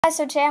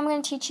So today I'm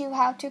going to teach you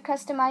how to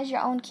customize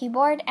your own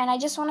keyboard, and I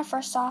just want to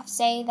first off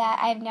say that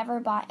I've never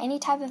bought any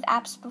type of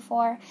apps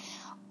before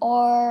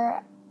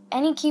or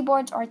any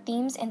keyboards or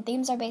themes, and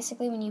themes are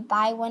basically when you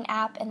buy one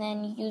app and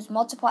then you use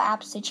multiple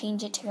apps to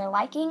change it to your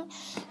liking.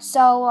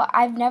 So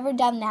I've never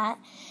done that.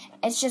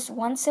 It's just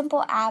one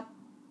simple app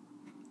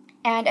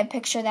and a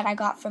picture that I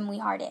got from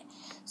WeHeartIt.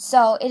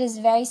 So it is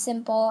very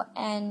simple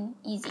and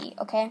easy,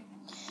 okay?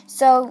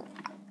 So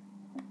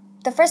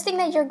the first thing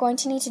that you're going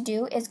to need to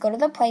do is go to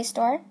the Play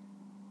Store,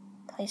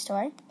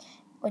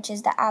 which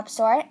is the App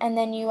Store, and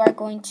then you are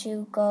going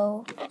to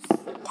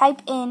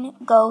type in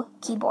Go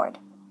Keyboard.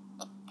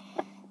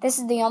 This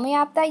is the only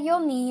app that you'll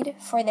need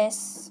for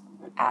this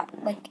app,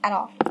 at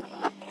all.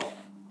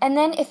 And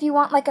then if you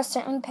want a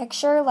certain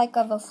picture, like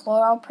of a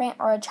floral print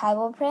or a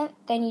tribal print,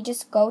 then you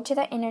just go to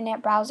the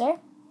internet browser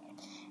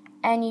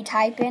and you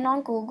type in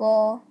on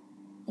Google,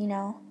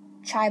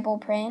 tribal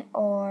print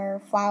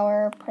or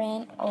flower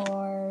print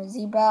or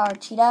zebra or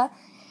cheetah.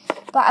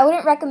 But I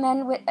wouldn't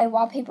recommend with a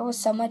wallpaper with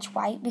so much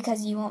white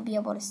because you won't be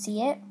able to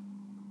see it.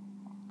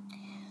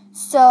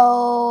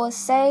 So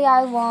say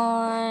I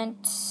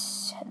want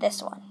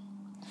this one.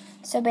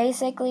 So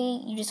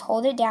basically you just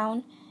hold it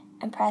down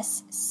and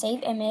press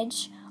save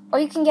image, or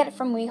you can get it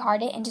from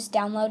WeHeartIt and just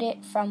download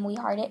it from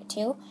WeHeartIt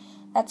too.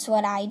 That's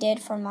what I did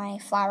for my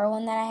flower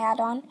one that I had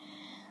on.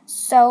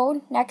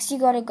 So next you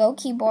go to Go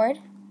Keyboard.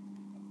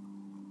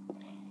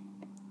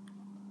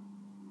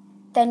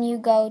 Then you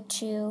go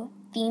to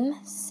theme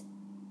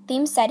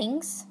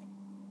settings.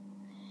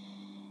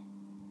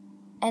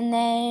 And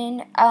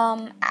then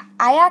I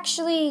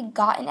actually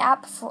got an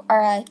app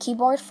or a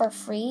keyboard for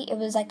free. It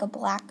was like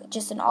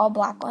just an all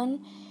black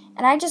one.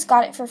 And I just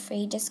got it for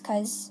free just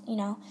because,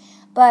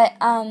 But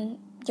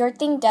your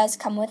thing does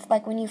come with,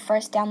 when you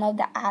first download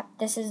the app,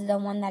 this is the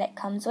one that it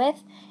comes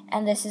with.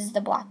 And this is the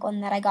black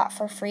one that I got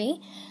for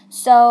free.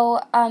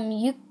 So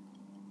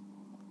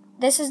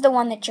this is the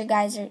one that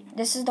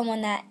this is the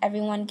one that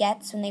everyone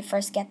gets when they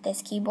first get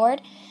this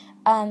keyboard.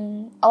 A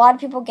lot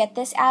of people get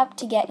this app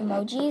to get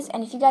emojis,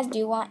 and if you guys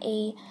do want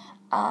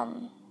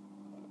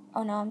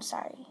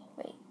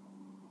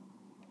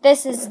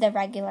this is the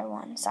regular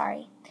one,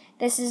 sorry.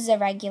 This is the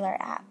regular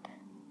app,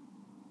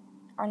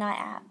 or not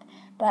app,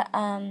 but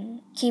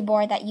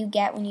keyboard that you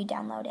get when you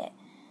download it.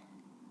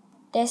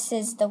 This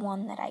is the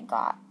one that I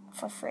got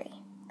for free.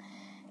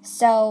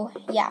 So,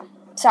 yeah.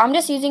 So I'm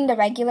just using the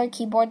regular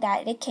keyboard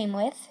that it came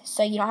with,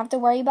 so you don't have to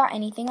worry about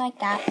anything like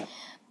that.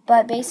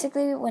 But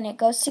basically, when it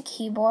goes to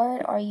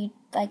keyboard, or you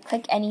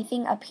click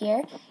anything up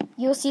here,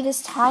 you'll see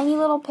this tiny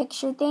little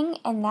picture thing,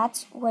 and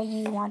that's where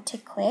you want to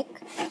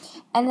click.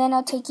 And then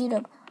it'll take you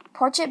to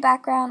portrait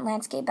background,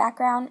 landscape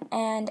background,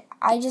 and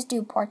I just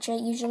do portrait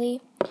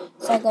usually.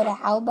 So I go to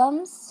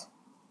albums.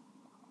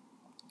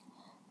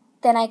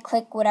 Then I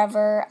click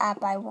whatever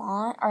app I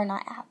want, or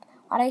not app.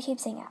 Why do I keep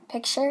saying app?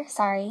 Picture,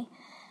 sorry.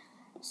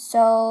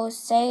 So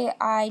say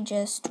I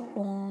just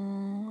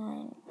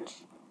want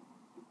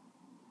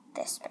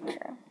this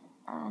picture.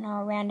 I don't know,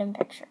 a random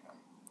picture.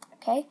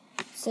 Okay?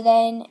 So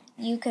then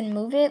you can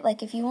move it.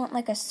 If you want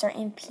a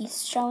certain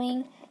piece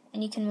showing,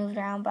 then you can move it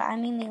around. But I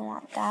mainly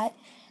want that.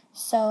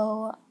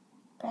 So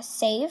press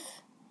save.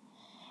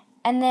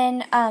 And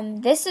then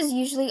this is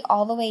usually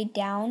all the way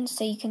down,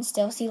 so you can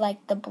still see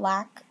the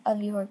black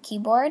of your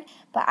keyboard.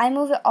 But I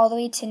move it all the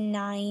way to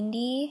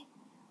 90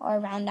 or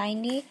around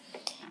 90.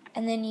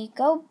 And then you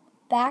go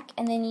back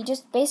and then you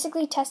just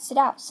basically test it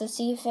out. So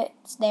see if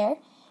it's there.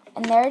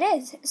 And there it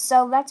is.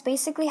 So that's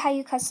basically how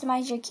you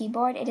customize your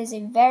keyboard. It is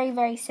a very,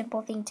 very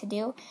simple thing to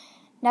do.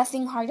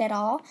 Nothing hard at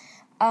all.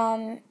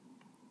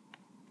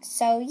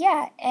 So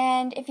yeah,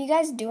 and if you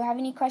guys do have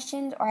any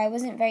questions or I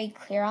wasn't very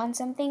clear on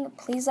something,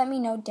 please let me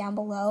know down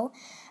below.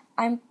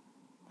 I'm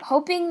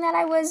hoping that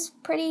I was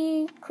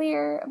pretty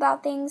clear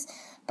about things.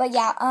 But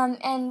yeah,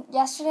 and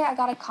yesterday I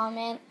got a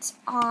comment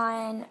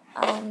on,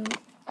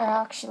 or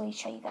I'll actually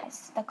show you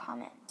guys the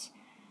comment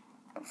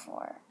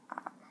before.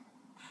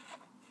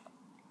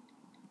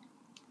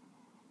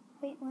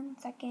 Wait one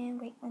second.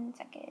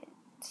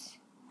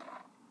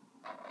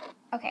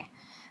 Okay.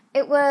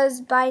 It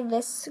was by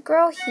this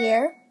girl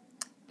here,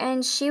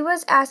 and she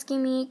was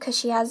asking me, because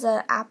she has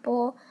an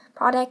Apple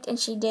product, and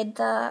she did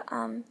the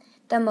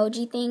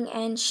emoji thing,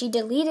 and she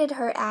deleted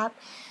her app.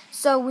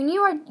 So when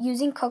you are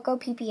using Coco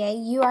PPA,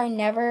 you are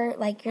never,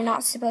 you're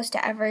not supposed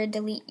to ever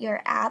delete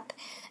your app.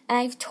 And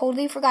I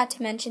totally forgot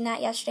to mention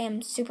that yesterday.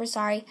 I'm super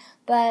sorry.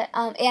 But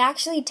it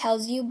actually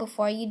tells you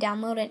before you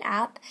download an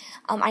app.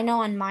 I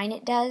know on mine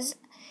it does.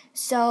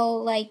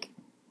 So,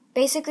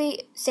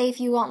 basically, say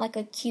if you want,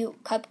 a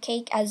cute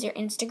cupcake as your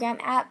Instagram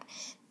app,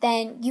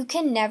 then you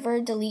can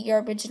never delete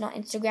your original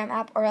Instagram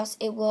app, or else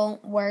it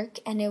won't work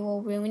and it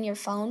will ruin your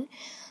phone.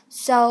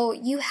 So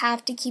you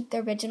have to keep the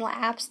original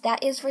apps.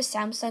 That is for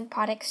Samsung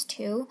products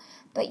too,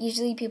 but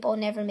usually people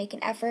never make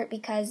an effort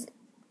because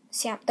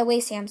the way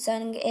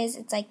Samsung is,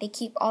 it's they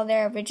keep all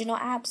their original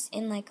apps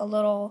in a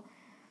little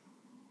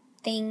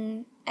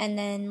thing, and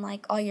then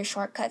all your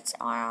shortcuts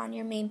are on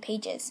your main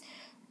pages.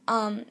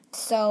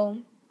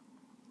 So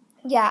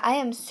Yeah, I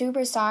am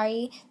super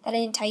sorry that I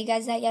didn't tell you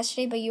guys that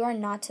yesterday, but you are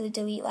not to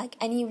delete like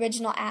any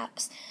original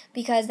apps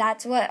because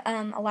that's what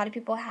a lot of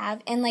people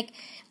have. And like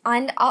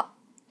on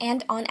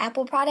on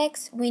Apple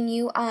products, when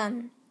you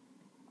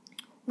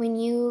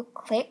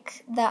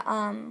click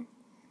the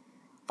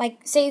like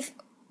say if,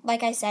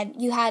 like I said,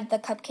 you had the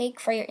cupcake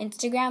for your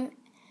Instagram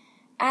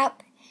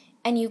app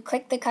and you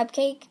click the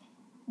cupcake,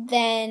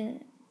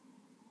 then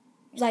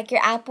like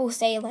your app will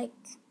say like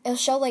it'll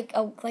show like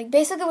a like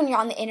basically when you're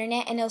on the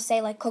internet and it'll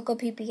say like Coco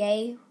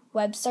PPA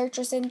web search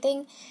or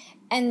something,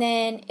 and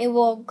then it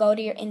will go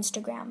to your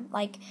Instagram.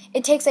 Like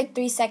it takes like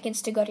 3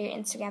 seconds to go to your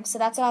Instagram. So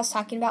that's what I was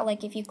talking about.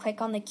 Like if you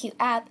click on the cute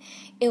app,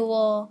 there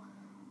will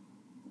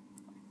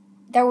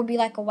be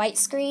like a white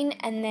screen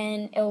and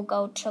then it will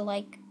go to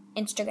like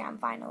Instagram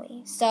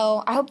finally.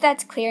 So I hope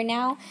that's clear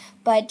now,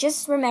 but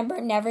just remember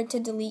never to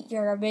delete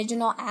your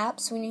original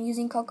apps when you're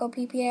using Coco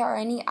PPA or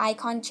any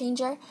icon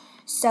changer.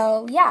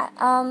 So yeah,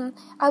 I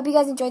hope you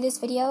guys enjoyed this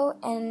video,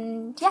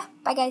 and yeah,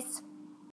 bye guys.